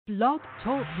Blog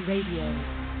Talk Radio.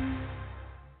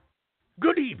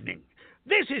 Good evening.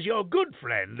 This is your good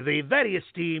friend, the very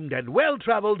esteemed and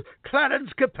well-travelled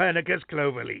Clarence Copernicus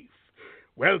Cloverleaf,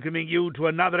 welcoming you to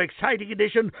another exciting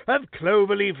edition of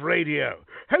Cloverleaf Radio,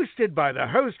 hosted by the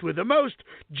host with the most,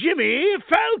 Jimmy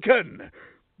Falcon.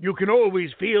 You can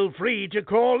always feel free to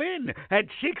call in at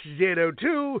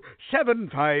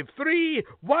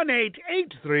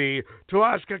 602-753-1883 to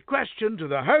ask a question to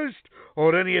the host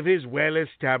or any of his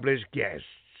well-established guests.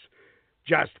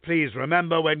 Just please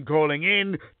remember when calling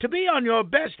in to be on your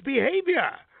best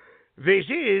behavior. This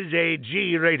is a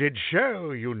G-rated show,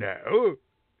 you know.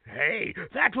 Hey,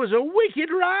 that was a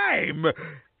wicked rhyme.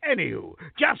 Anywho,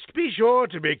 just be sure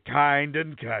to be kind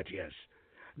and courteous.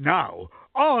 Now,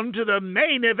 on to the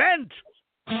main event.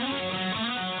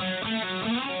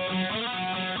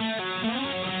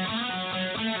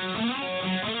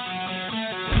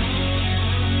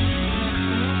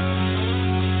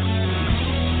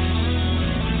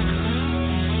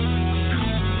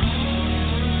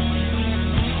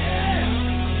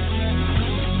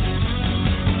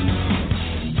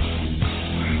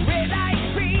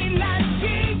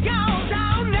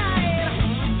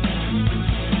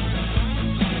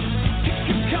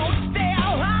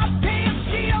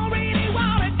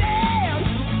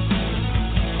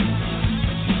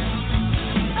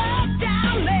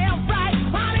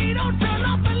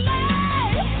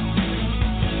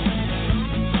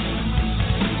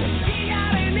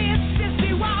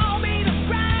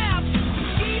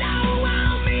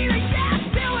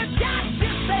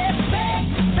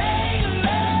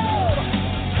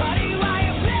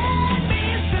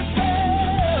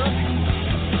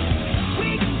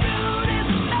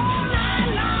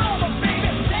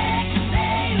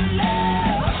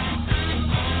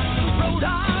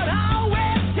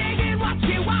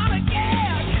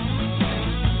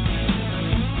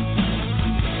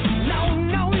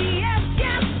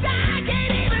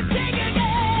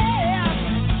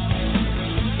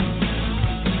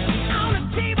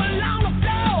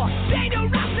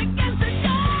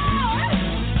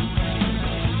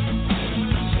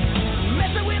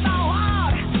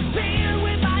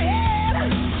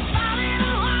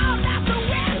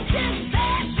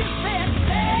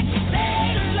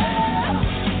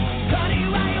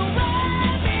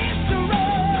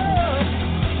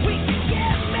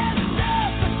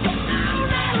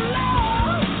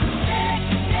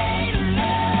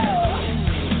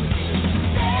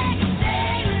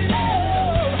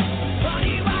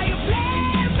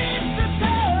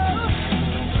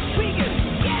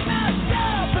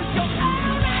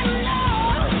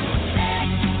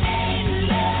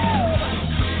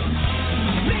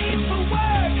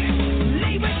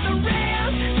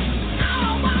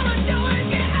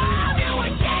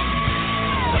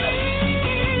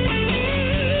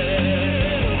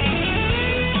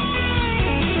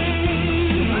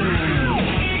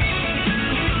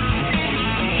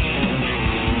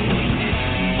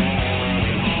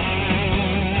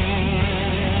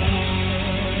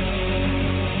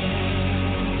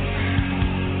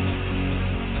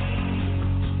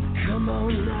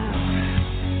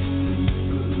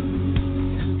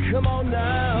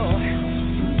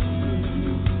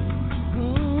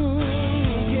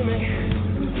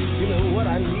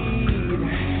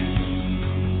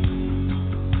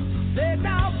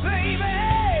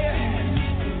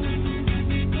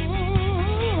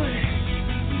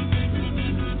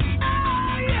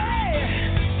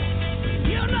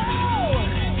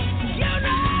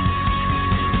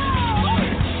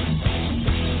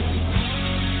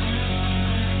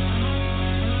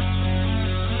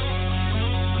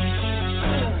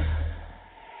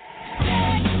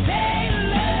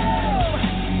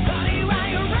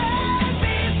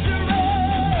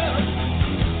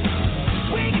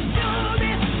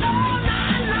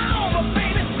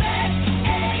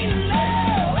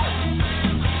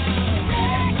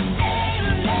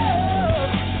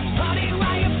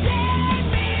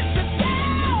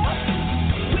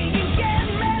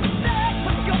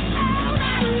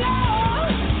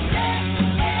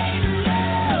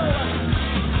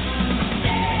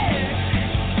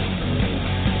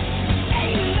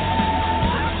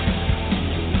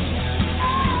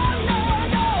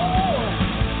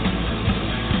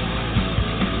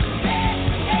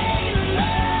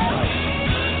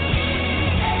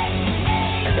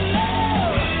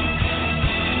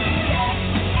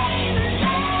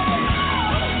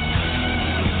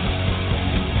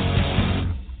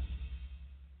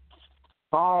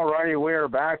 Alrighty, we are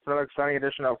back for another exciting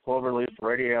edition of Cloverleaf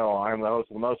Radio. I'm the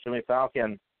host of the most, Jimmy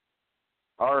Falcon.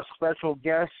 Our special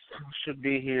guest should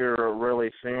be here really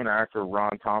soon after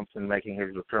Ron Thompson making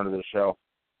his return to the show.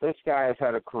 This guy has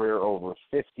had a career over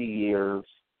 50 years.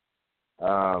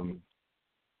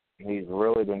 He's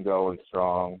really been going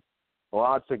strong.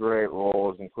 Lots of great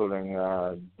roles, including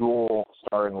dual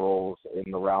starring roles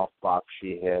in the Ralph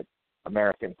Bakshi hit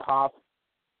American Pop.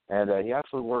 And he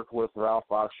actually worked with Ralph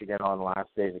Bakshi again on Last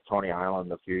Days of Coney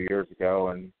Island a few years ago.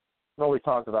 And we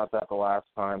talked about that the last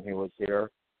time he was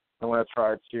here. I'm going to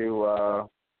try to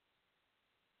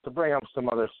bring up some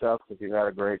other stuff because he's had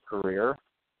a great career.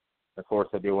 Of course,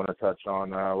 I do want to touch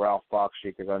on Ralph Bakshi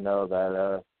because I know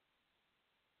that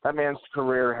that man's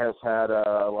career has had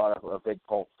a lot of a big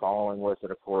cult following with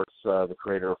it. Of course, the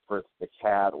creator of Fritz the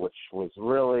Cat, which was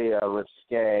really a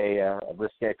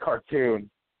risque cartoon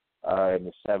in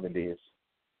the 70s.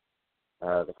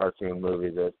 The cartoon movie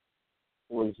that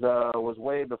was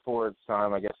way before its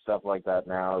time. I guess stuff like that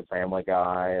now, Family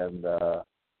Guy and The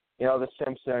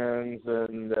Simpsons,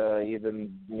 and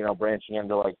even branching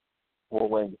into like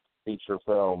full-length feature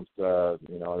films. There's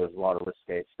a lot of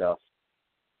risque stuff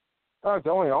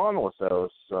going on with those.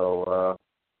 So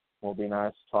will be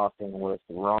nice talking with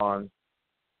Ron.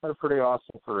 Had a pretty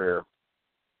awesome career.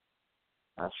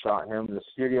 I shot him the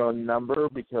studio number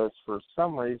because for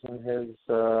some reason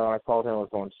I called him, was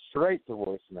going straight to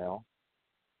voicemail.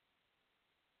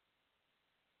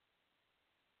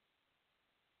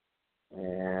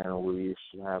 And we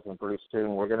should have him pretty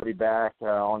soon. We're going to be back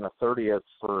on the 30th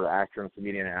for actor and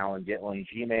comedian Alan Gitlin,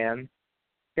 G-Man.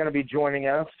 Going to be joining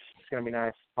us. It's going to be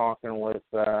nice talking with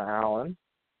Alan.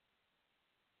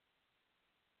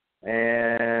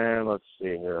 And let's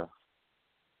see here.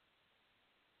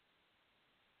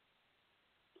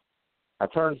 I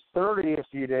turned 30 a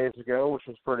few days ago, which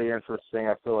was pretty interesting.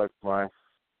 I feel like hold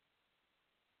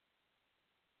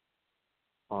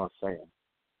on a second.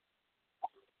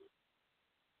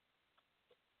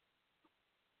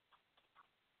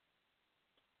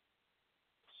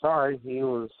 Sorry,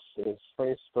 his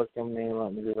Facebooking me.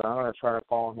 Let me do that. I'm going to try to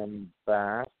call him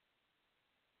back.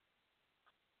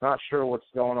 Not sure what's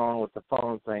going on with the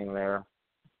phone thing there.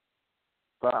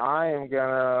 But I am going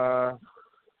to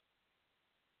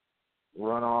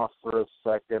run off for a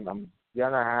second. I'm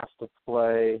going to have to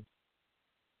play,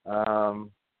 I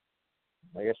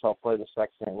guess I'll play the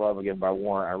Sex Ain't Love again by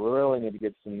Warrant. I really need to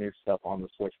get some new stuff on the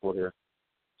switchboard here.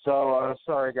 So,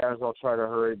 sorry guys, I'll try to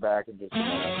hurry back in just a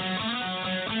minute.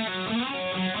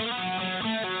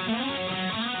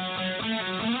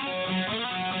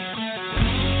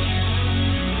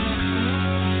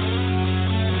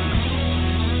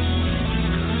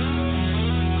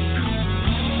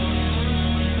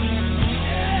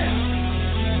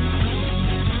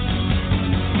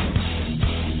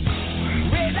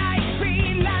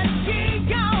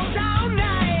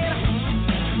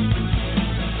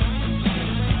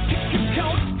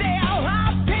 Don't stay out,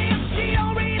 I'll pay if she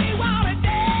don't read it.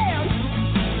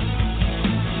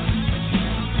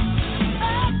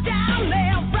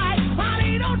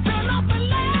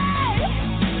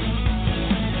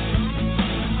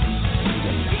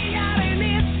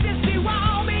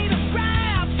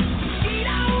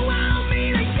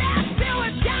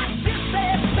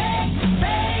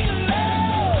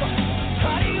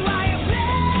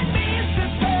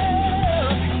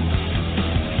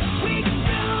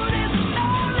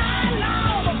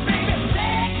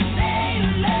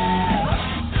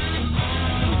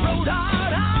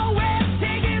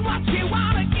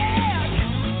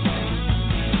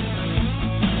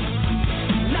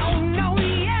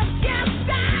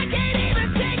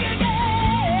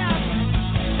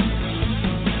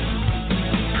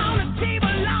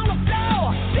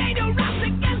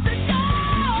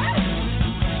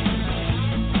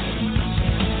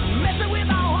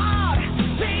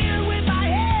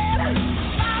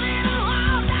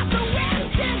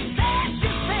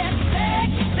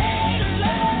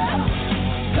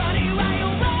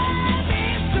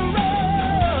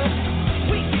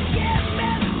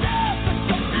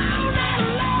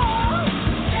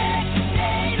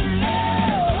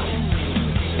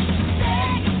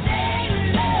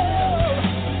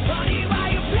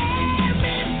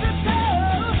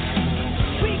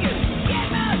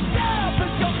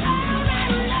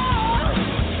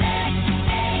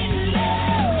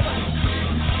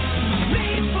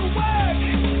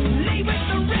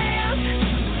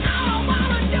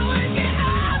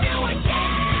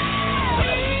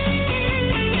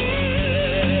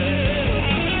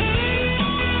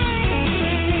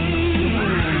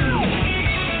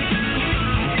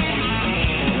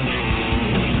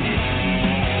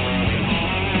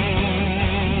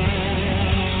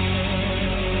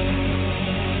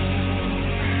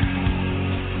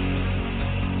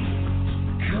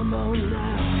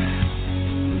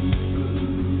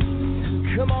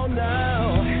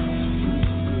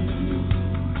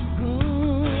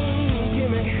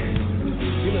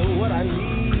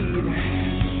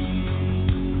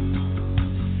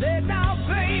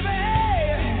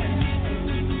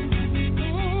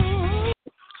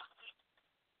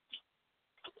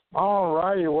 All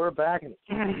righty, we're back.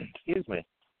 Excuse me.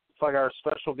 Looks like our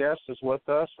special guest is with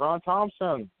us, Ron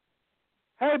Thompson.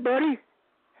 Hey, buddy.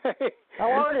 Hey.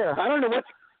 How are you? I don't know what.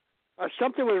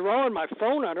 Something was wrong with my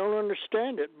phone. I don't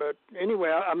understand it, but anyway,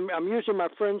 I'm using my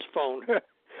friend's phone.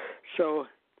 So,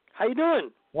 how you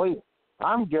doing? Wait,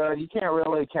 I'm good. You can't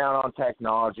really count on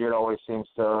technology. It always seems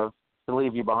to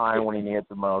leave you behind when you need it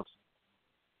the most.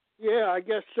 Yeah, I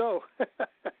guess so.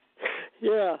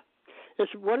 Yeah.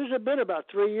 What has it been, about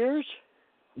 3 years?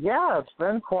 Yeah, it's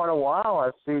been quite a while.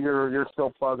 I see you're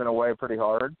still plugging away pretty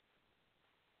hard.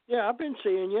 Yeah, I've been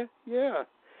seeing you. Yeah.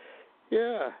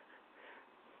 Yeah.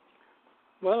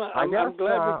 Well, I'm glad we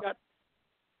got...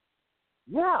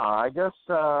 Yeah, I guess,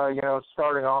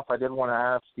 starting off, I did want to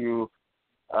ask you,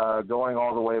 going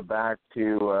all the way back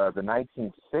to the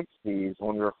 1960s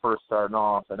when you were first starting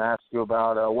off, and ask you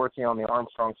about working on the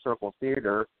Armstrong Circle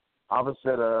Theater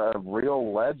opposite a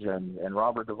real legend in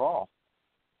Robert Duvall.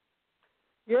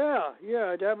 Yeah,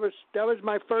 that was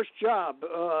my first job.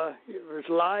 It was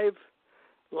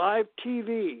live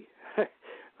TV.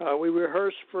 We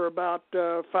rehearsed for about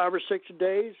 5 or 6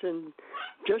 days and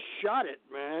just shot it,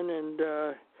 man. And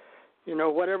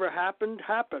whatever happened.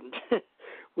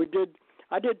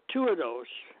 I did 2 of those,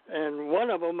 and one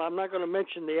of them, I'm not going to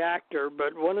mention the actor,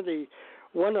 but one of the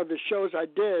shows I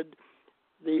did,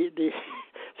 the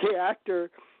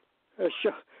actor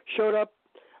showed up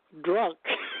drunk.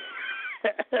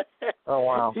 Oh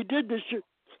wow! He did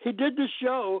the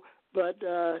show, but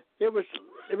it was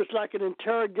like an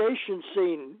interrogation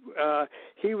scene.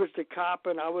 He was the cop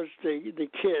and I was the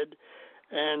kid,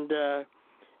 and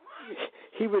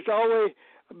he was always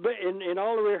in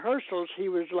all the rehearsals. He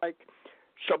was like,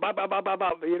 so ba ba ba ba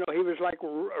ba. He was like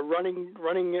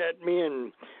running at me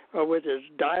and with his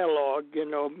dialogue,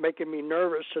 making me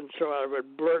nervous, and so I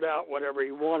would blurt out whatever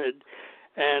he wanted.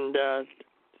 And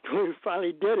when we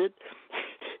finally did it,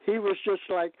 he was just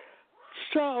like,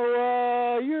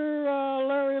 so you're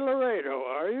Larry Laredo,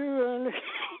 are you?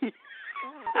 And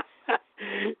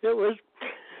it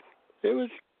was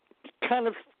kind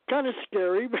of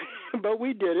scary, but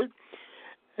we did it.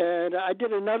 And I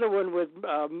did another one with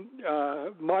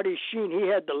Marty Sheen. He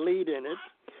had the lead in it,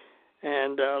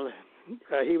 and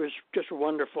he was just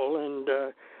wonderful.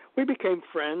 And we became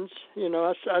friends.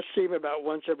 I see him about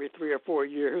once every 3 or 4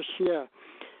 years. Yeah.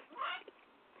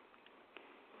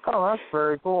 Oh, that's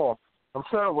very cool. I'm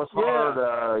sure it was hard,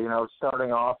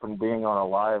 starting off and being on a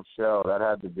live show. That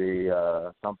had to be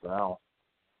something else.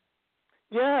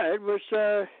 Yeah, it was.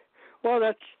 Well,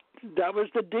 that was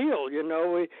the deal.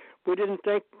 We didn't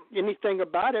think anything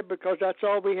about it because that's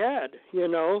all we had.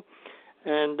 And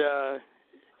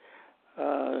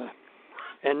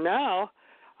now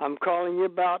I'm calling you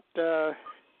about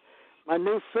my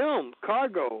new film,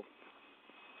 Cargo.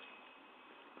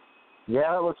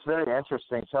 Yeah, it looks very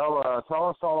interesting. Tell us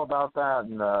all about that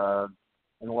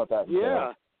and what that entails.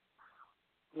 Yeah.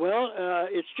 Well,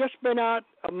 it's just been out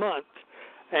a month,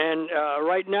 and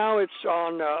right now it's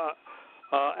on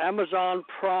Amazon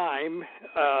Prime,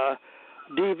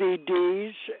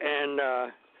 DVDs, and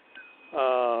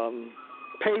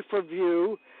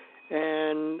pay-per-view,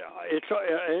 and it's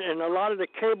and a lot of the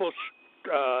cable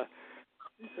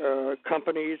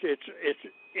companies. It's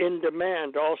in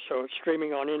demand also. It's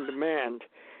streaming on in demand.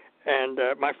 And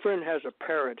my friend has a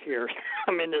parrot here.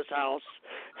 I'm in his house,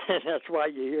 and that's why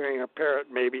you're hearing a parrot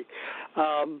maybe.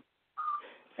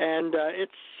 And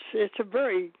it's a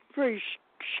very, very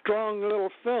strong little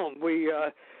film.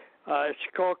 It's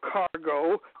called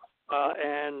Cargo,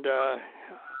 and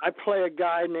I play a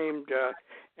guy named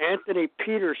Anthony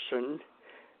Peterson,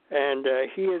 and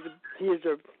he is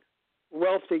a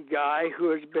wealthy guy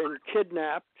who has been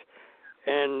kidnapped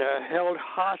and held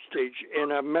hostage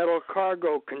in a metal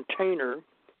cargo container,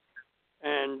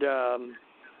 and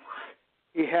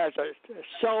he has a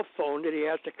cell phone that he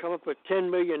has to come up with $10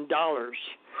 million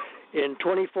in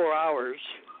 24 hours,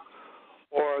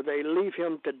 or they leave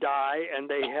him to die, and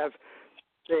they have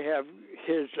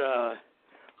his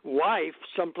wife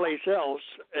someplace else,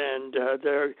 and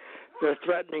they're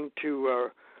threatening to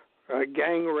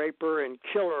gang rape her and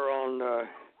kill her on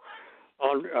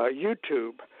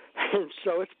YouTube. And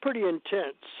so it's pretty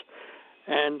intense.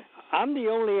 And I'm the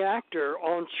only actor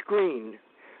on screen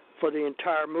for the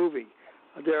entire movie.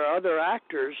 There are other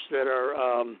actors that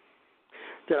are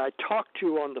that I talk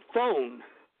to on the phone,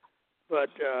 but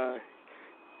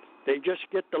they just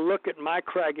get to look at my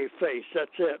craggy face.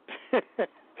 That's it.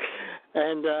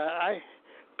 And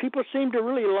people seem to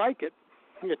really like it.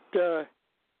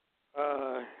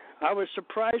 I was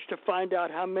surprised to find out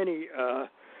how many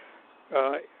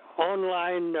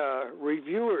online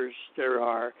reviewers there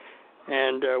are,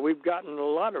 and we've gotten a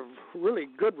lot of really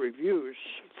good reviews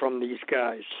from these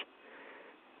guys.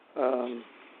 And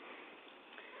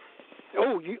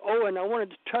I wanted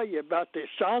to tell you about the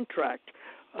soundtrack.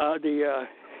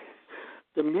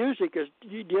 The music is.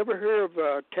 Did you ever hear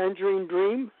of Tangerine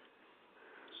Dream?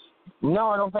 No,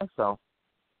 I don't think so.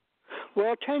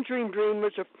 Well, Tangerine Dream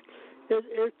is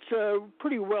it's a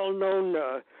pretty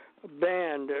well-known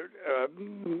band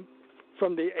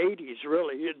from the '80s.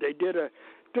 Really, they did a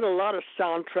lot of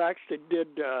soundtracks. They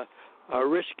did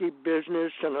Risky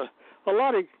Business and a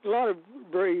lot of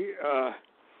very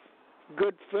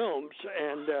good films.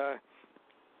 And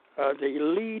the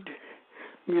lead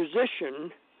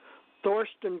musician,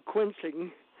 Thorsten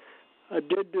Quincy,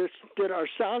 did our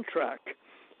soundtrack,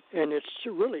 and it's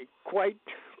really quite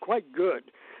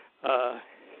good.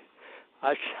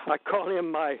 I call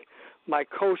him my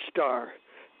co-star.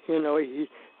 You know,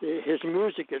 his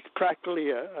music is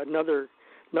practically another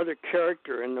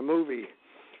character in the movie,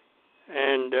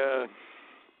 and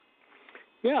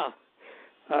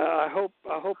I hope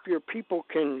your people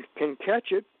can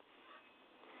catch it.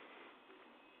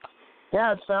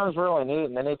 Yeah, it sounds really neat.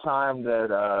 And anytime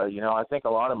that I think a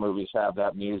lot of movies have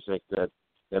that music that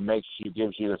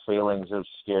gives you the feelings of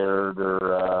scared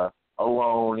or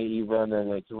alone even,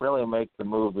 and it can really make the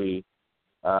movie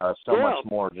so much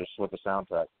more just with the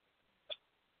soundtrack.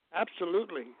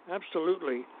 Absolutely.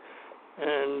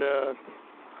 And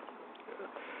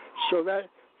so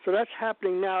that's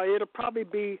happening now. It'll probably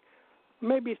be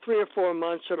maybe 3 or 4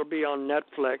 months. It'll be on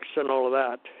Netflix and all of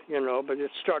that, but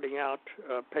it's starting out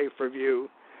pay-per-view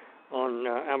on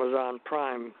Amazon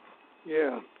Prime.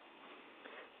 Yeah.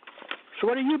 So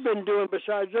what have you been doing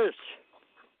besides this?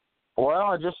 Well,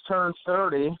 I just turned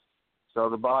 30, so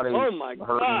the body's oh my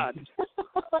hurting. God!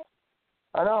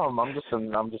 I know. I'm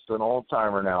just an old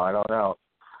timer now. I don't know.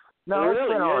 No, really?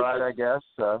 It's been all right, I guess.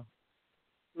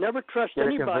 Never trust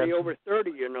anybody over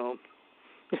 30,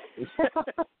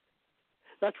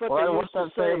 That's what they used to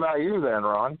say about you then,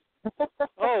 Ron?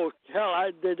 Oh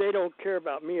hell, they don't care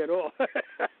about me at all.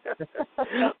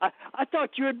 I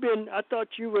thought you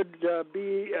would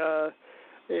be a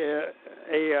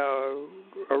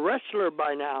wrestler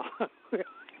by now.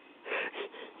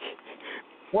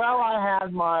 Well, I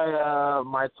had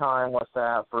my time with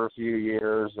that for a few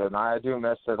years, and I do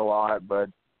miss it a lot. But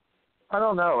I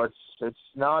don't know.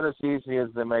 It's not as easy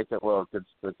as they make it look.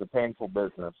 It's a painful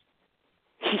business.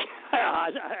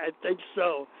 I think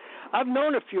so. I've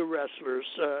known a few wrestlers.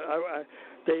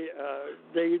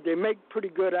 They make pretty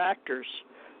good actors,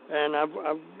 and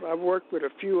I've worked with a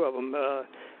few of them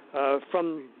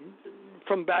from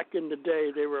back in the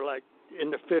day. They were like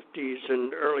in the 50s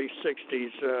and early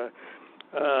 60s.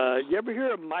 You ever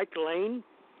hear of Mike Lane?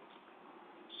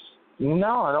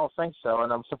 No, I don't think so,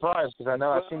 and I'm surprised because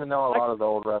I seem to know a lot of the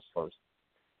old wrestlers.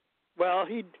 Well,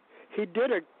 he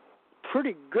did a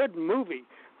pretty good movie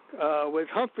with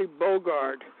Humphrey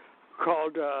Bogart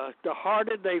called "The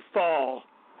Harder They Fall,"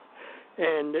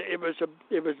 and it was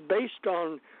based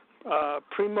on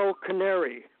Primo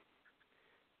Canary.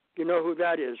 You know who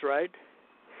that is, right?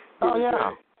 Oh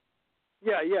yeah.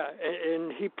 Yeah,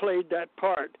 and he played that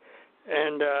part,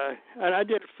 and I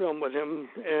did a film with him,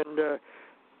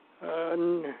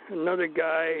 and another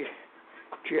guy.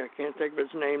 Gee, I can't think of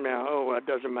his name now. Oh, it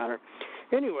doesn't matter.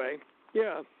 Anyway,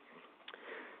 yeah,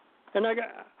 and I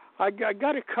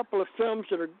got a couple of films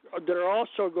that are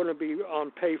also going to be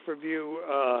on pay-per-view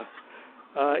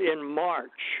in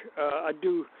March. I've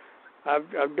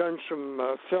done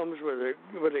some films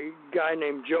with a guy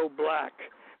named Joe Black,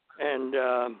 and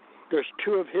there's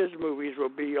 2 of his movies will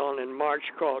be on in March.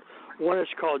 One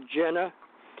is called Jenna,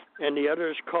 and the other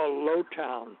is called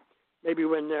Lowtown. Maybe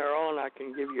when they're on, I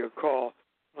can give you a call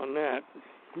on that.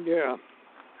 Yeah.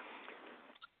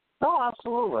 Oh,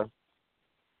 absolutely.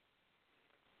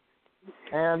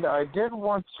 And I did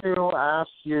want to ask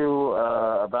you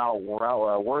about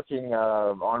working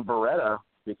on Baretta,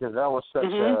 because that was such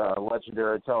a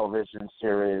legendary television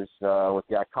series with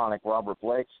the iconic Robert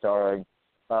Blake starring.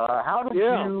 How did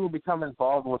you become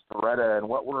involved with Baretta, and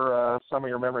what were some of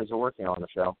your memories of working on the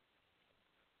show?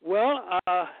 Well,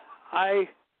 I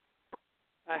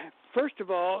first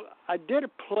of all, I did a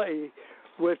play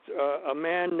with a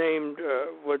man named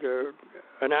with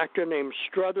an actor named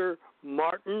Strother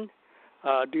Martin.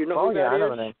 Do you know who that is? I know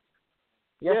the name.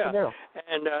 Yes, I do.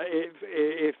 And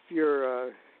if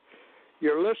your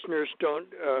listeners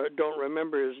don't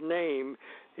remember his name,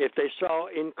 if they saw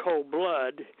In Cold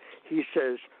Blood, he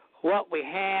says, "What we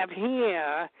have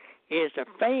here is a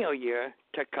failure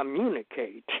to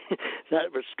communicate.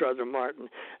 That was Strother Martin.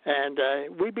 And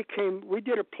we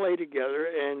did a play together,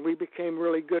 and we became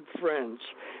really good friends.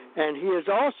 And he is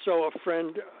also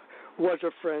was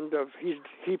a friend of,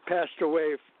 he passed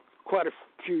away quite a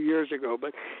few years ago,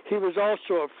 but he was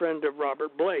also a friend of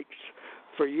Robert Blake's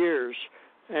for years.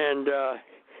 And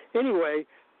anyway,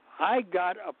 I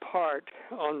got a part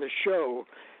on the show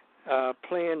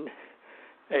playing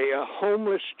a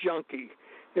homeless junkie.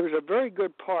 It was a very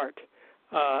good part,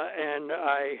 and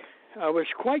I was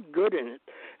quite good in it.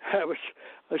 I was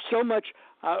so much.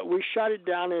 We shot it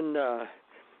down in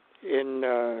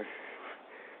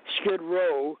Skid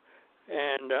Row,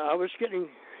 and I was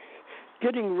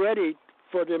getting ready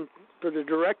for the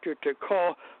director to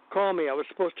call me. I was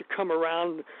supposed to come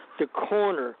around the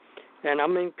corner, and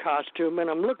I'm in costume, and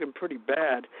I'm looking pretty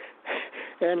bad.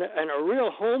 And a real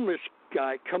homeless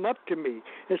guy come up to me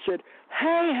and said,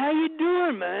 "Hey, how you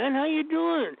doing, man? How you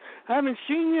doing? I haven't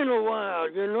seen you in a while.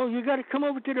 You know, you got to come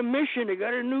over to the Mission. They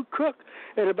got a new cook."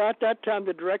 And about that time,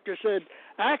 the director said,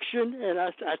 "Action!" And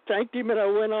I thanked him, and I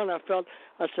went on. I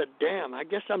said, "Damn, I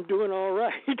guess I'm doing all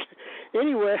right."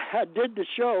 Anyway, I did the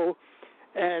show,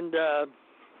 and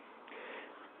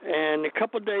a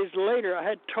couple of days later, I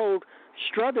had told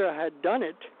Strother I had done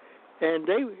it,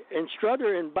 and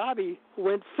Strother and Bobby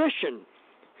went fishing.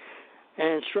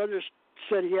 And Strother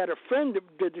said he had a friend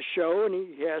that did the show, and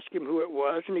he asked him who it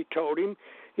was, and he told him.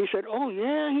 He said, "Oh,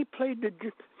 yeah, he played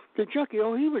the junkie.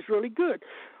 Oh, he was really good."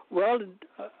 Well,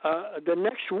 the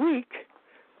next week,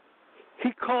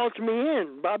 he calls me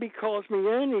in. Bobby calls me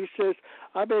in. He says,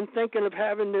 "I've been thinking of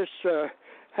having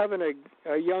having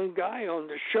a young guy on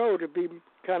the show to be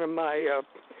kind of my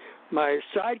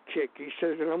sidekick." He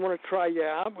says, "And I want to try you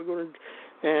out. We're going to,"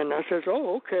 and I says,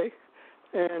 "Oh, okay."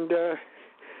 And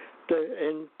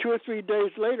and 2 or 3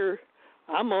 days later,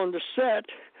 I'm on the set.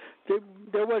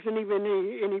 There wasn't even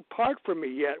any part for me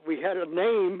yet. We had a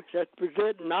name, that was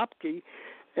it, Nopke,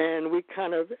 and we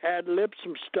kind of ad-libbed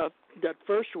some stuff that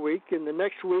first week. And the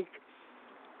next week,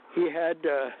 I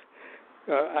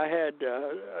had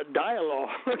a dialogue,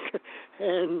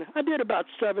 and I did about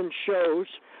 7 shows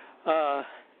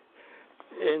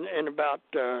in about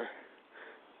a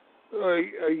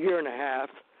year and a half,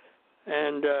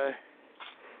 and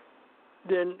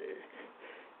then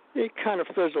it kind of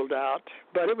fizzled out,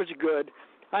 but it was good.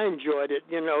 I enjoyed it.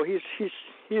 You know,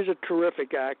 he's a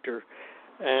terrific actor,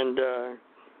 and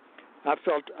I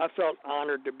felt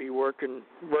honored to be working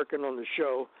on the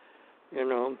show. You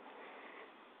know.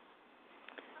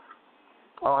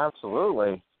 Oh,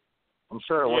 absolutely. I'm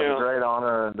sure it was a great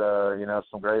honor and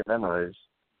some great memories.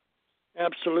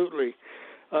 Absolutely.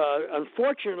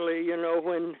 Unfortunately, you know,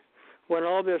 when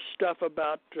all this stuff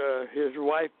about his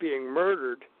wife being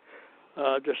murdered,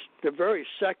 the very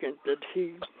second that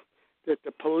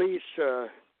the police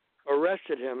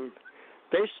arrested him,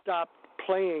 they stopped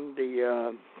playing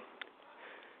the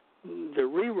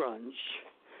reruns,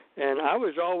 and I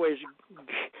was always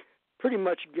pretty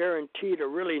much guaranteed a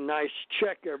really nice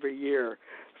check every year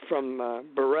from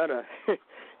Baretta,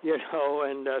 you know,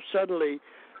 and suddenly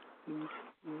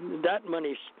that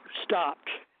money stopped.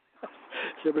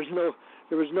 There was no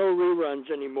reruns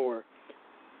anymore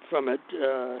from it,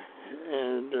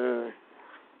 and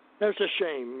that's a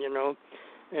shame, you know.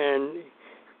 And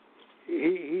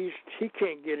he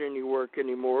can't get any work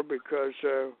anymore because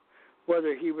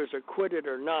whether he was acquitted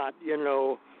or not, you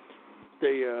know,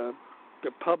 the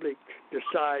public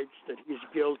decides that he's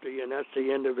guilty, and that's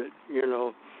the end of it, you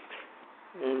know.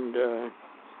 And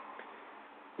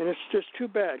it's just too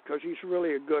bad because he's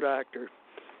really a good actor.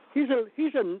 He's a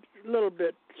little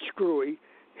bit screwy,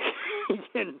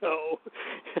 you know,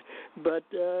 but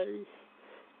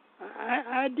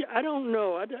I don't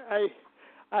know.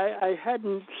 I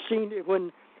hadn't seen it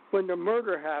when the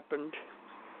murder happened.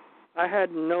 I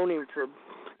hadn't known him for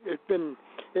it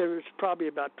was probably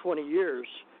about 20 years,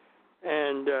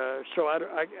 and so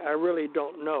I really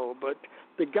don't know. But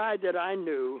the guy that I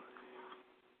knew,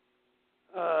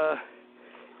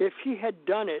 if he had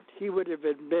done it, he would have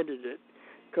admitted it.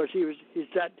 Because he's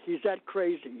that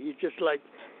crazy. He's just like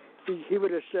he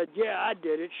would have said, "Yeah, I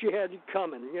did it. She had it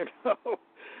coming," you know.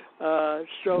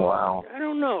 So wow. I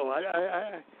don't know.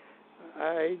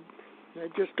 I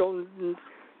just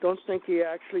don't think he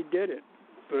actually did it.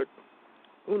 But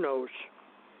who knows?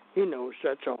 He knows.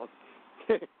 That's all.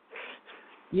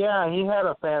 Yeah, he had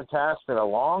a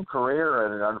long career,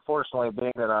 and unfortunately,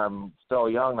 being that I'm still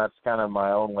young, that's kind of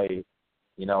my only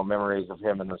memories of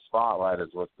him in the spotlight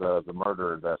is with the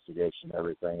murder investigation and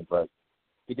everything. But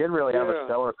he did really have a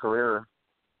stellar career.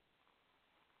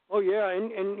 Oh, yeah.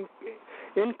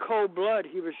 In Cold Blood,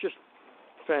 he was just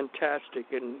fantastic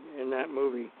in that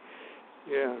movie.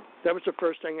 Yeah, that was the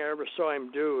first thing I ever saw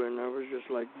him do, and I was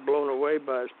just like blown away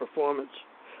by his performance.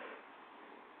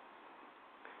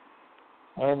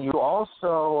 And you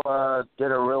also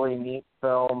did a really neat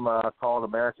film called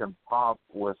American Pop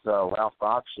with Ralph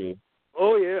Bakshi.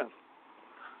 Oh yeah.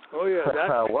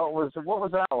 That... what was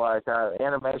that like?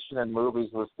 Animation in movies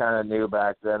was kind of new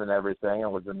back then and everything.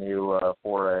 It was a new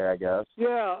foray, I guess.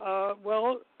 Yeah.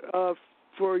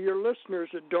 For your listeners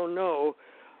that don't know,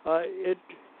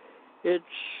 it's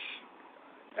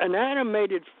an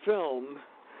animated film,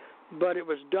 but it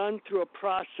was done through a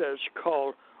process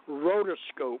called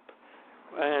rotoscope.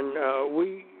 And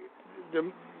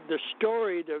the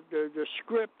story, the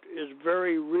script is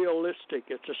very realistic.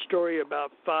 It's a story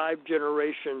about 5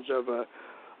 generations of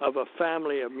a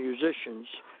family of musicians,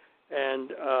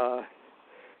 and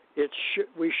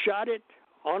we shot it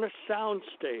on a sound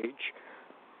stage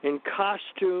in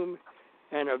costume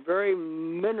and a very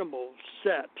minimal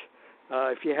set.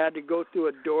 If you had to go through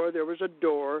a door, there was a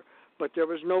door, but there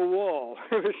was no wall.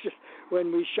 It was just,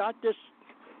 when we shot this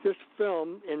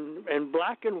film in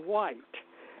black and white,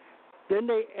 then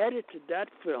they edited that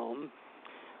film.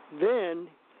 Then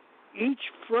each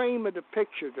frame of the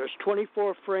picture, there's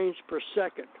 24 frames per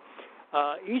second.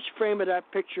 Each frame of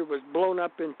that picture was blown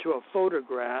up into a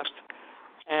photograph,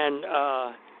 and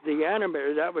the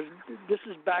animator, this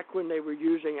is back when they were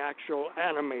using actual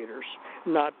animators,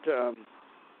 not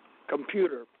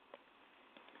computer.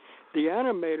 The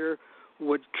animator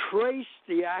would trace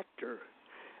the actor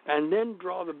and then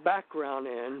draw the background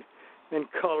in and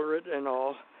color it and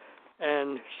all.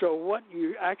 And so what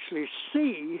you actually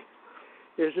see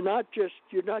is you're not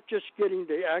just getting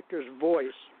the actor's voice,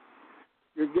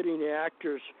 you're getting the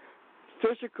actor's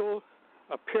physical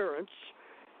appearance,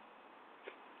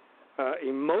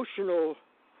 emotional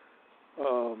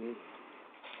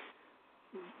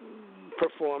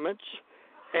performance,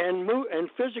 and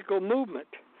physical movement.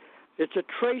 It's a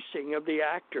tracing of the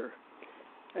actor,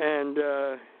 and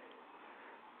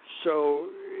so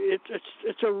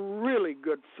it's a really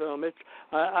good film.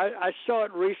 I saw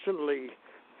it recently.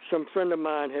 Some friend of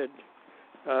mine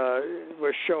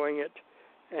was showing it,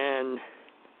 and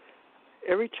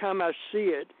every time I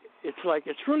see it,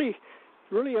 it's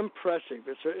really impressive.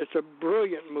 It's a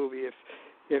brilliant movie.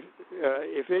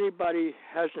 If anybody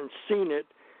hasn't seen it,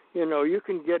 you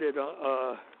can get it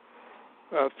a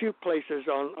few places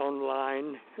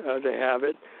online. They have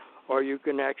it, or you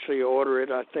can actually order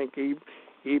it. I think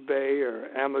eBay or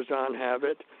Amazon have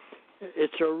it.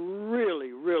 It's a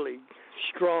really, really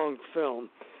strong film,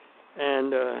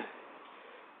 and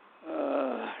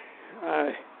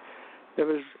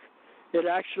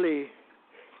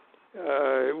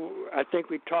I think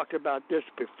we talked about this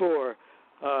before.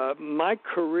 My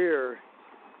career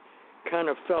kind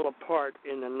of fell apart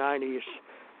in the 90s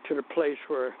to the place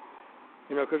where,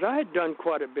 because I had done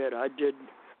quite a bit. I did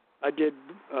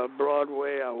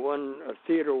Broadway. I won a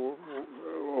theater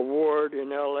award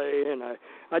in L.A., and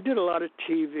I did a lot of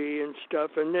TV and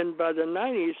stuff. And then by the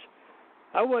 90s,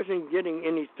 I wasn't getting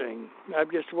anything. I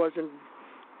just wasn't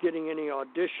getting any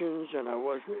auditions, and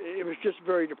it was just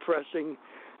very depressing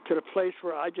to the place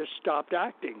where I just stopped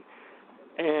acting.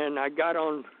 And I got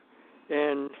on,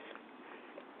 and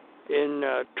in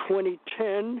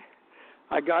 2010,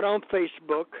 I got on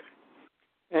Facebook,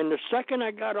 and the second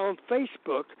I got on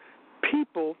Facebook,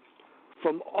 people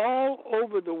from all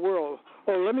over the world,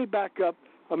 let me back up,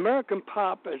 American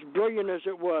Pop, as brilliant as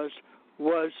it was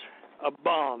a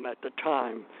bomb at the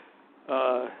time.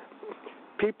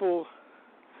 People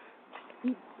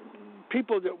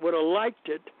that would have liked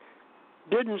it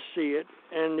didn't see it,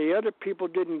 and the other people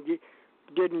didn't get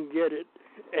it,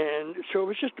 and so it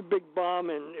was just a big bomb,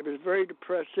 and it was very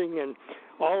depressing. And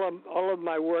all of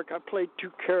my work, I played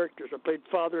 2 characters. I played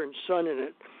father and son in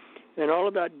it, and all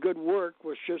of that good work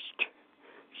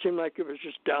seemed like it was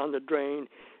just down the drain.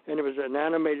 And it was an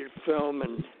animated film,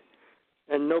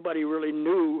 and nobody really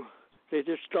knew. They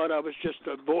just thought I was just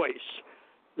a voice.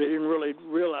 They didn't really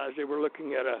realize they were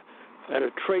looking at a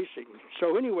tracing.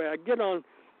 So anyway, I get on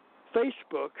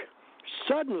Facebook.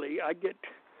 Suddenly, I get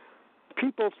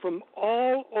people from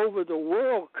all over the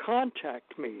world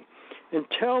contact me and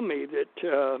tell me that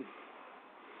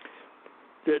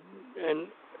and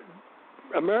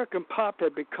American Pop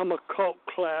had become a cult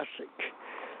classic,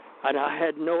 and I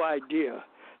had no idea.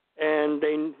 And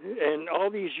all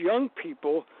these young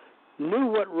people knew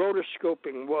what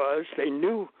rotoscoping was. They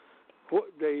knew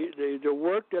the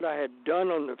work that I had done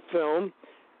on the film,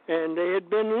 and they had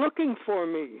been looking for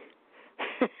me.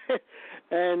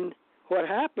 And what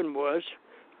happened was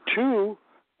 2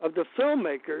 of the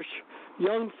filmmakers,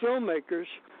 young filmmakers,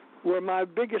 were my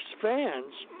biggest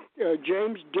fans.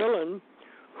 James Dillon,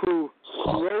 who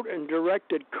wrote and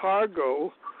directed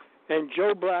Cargo, and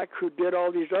Joe Black, who did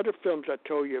all these other films I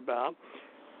told you about.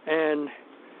 And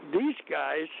these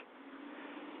guys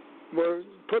were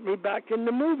put me back in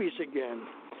the movies again.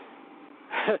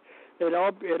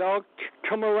 It all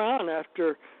come around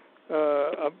after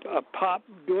a pop,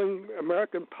 doing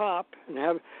American pop, and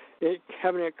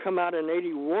having it come out in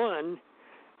 '81,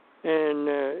 and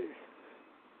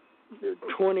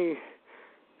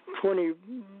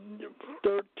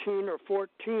 2013 or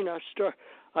 14,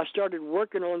 I started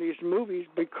working on these movies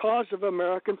because of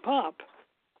American pop,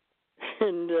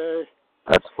 and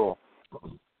that's cool.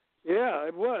 Yeah,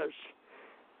 it was.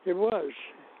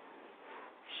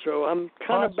 So I'm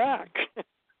kind of back.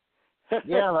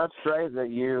 Yeah, that's great that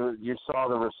you saw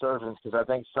the resurgence, because I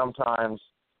think sometimes,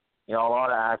 a lot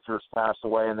of actors pass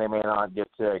away and they may not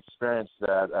get to experience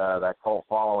that cult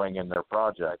following in their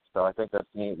projects. So I think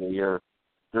that's neat that you're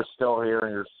still here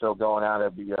and you're still going at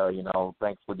it,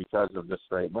 thankfully because of this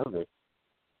great movie.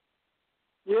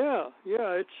 Yeah,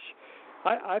 it's.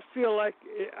 I feel like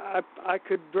I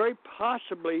could very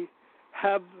possibly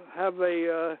have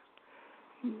a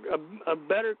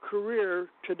better career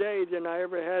today than I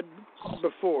ever had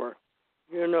before.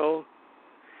 So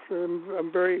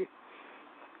I'm very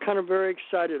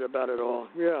excited about it all.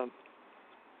 Yeah.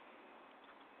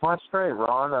 Well, that's great,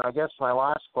 Ron. I guess my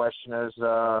last question is,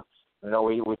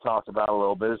 we talked about it a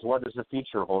little bit, is what does the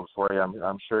future hold for you?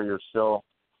 I'm sure you're still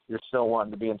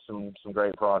wanting to be in some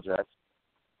great projects.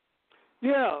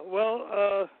 Yeah,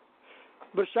 well,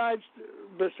 besides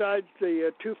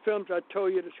the two films I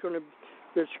told you,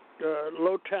 this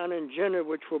Lowtown and Jenna,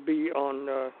 which will be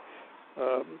on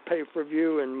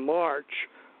pay-per-view in March,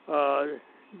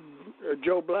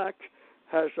 Joe Black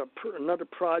has another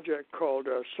project called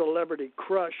Celebrity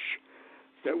Crush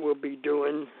that we'll be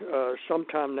doing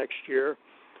sometime next year,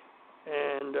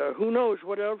 and who knows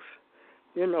what else?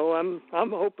 I'm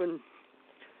hoping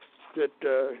that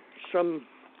some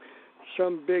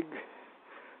big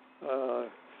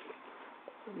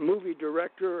movie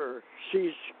director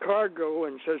sees Cargo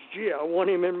and says, "Gee, I want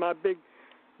him in my big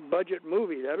budget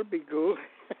movie." That'll be cool.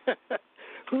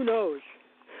 Who knows?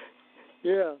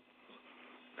 Yeah.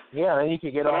 Yeah, then you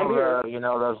could get all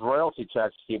those royalty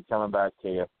checks keep coming back to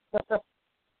you.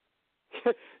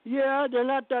 Yeah, they're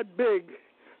not that big,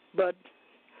 but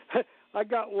I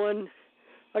got one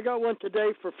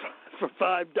today for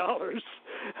 $5.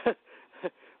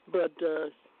 But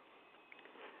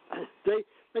they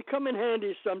come in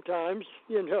handy sometimes,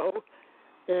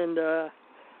 and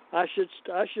I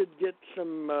should get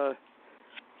some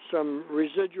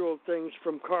residual things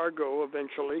from Cargo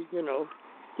eventually,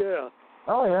 Yeah.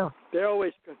 Oh yeah. They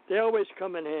always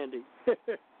come in handy.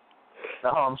 Oh,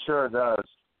 I'm sure it does.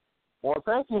 Well,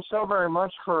 thank you so very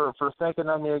much for thinking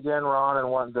of me again, Ron, and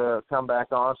wanting to come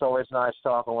back on. It's always nice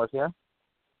talking with you.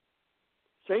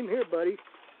 Same here, buddy.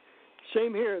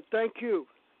 Same here. Thank you.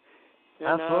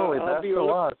 And, absolutely. I'll be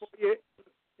looking for you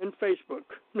in Facebook.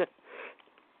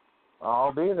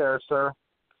 I'll be there, sir.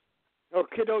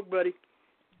 Okay, doke, buddy.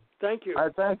 Thank you. All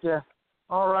right, thank you.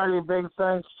 All righty, big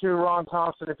thanks to Ron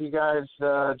Thompson. If you guys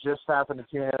just happened to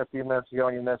tune in a few minutes ago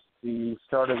and you missed the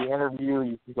start of the interview,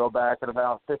 you can go back in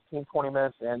about 15, 20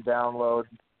 minutes and download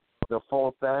the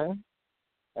full thing.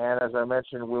 And as I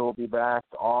mentioned, we will be back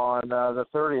on the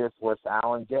 30th with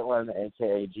Alan Gitlin,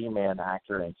 a.k.a. G-Man,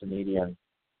 actor and comedian.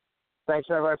 Thanks,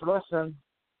 everybody, for listening.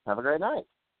 Have a great night.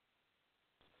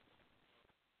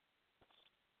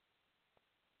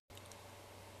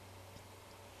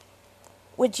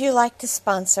 Would you like to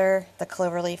sponsor the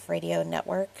Cloverleaf Radio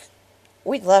Network?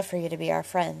 We'd love for you to be our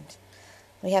friend.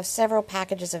 We have several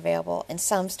packages available, and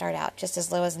some start out just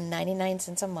as low as 99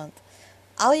 cents a month.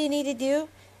 All you need to do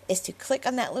is to click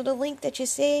on that little link that you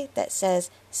see that says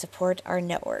Support Our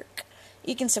Network.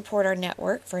 You can support our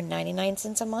network for 99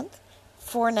 cents a month,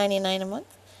 $4.99 a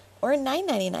month, or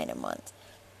 $9.99 a month.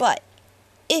 But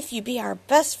if you be our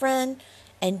best friend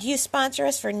and you sponsor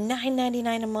us for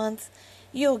 $9.99 a month,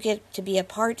 you'll get to be a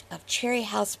part of Cherry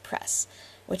House Press,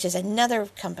 which is another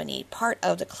company, part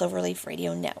of the Cloverleaf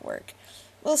Radio Network.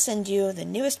 We'll send you the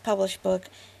newest published book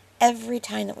every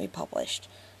time that we published,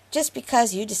 just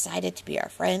because you decided to be our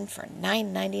friend for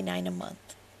 $9.99 a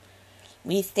month.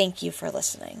 We thank you for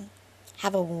listening.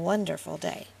 Have a wonderful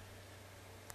day.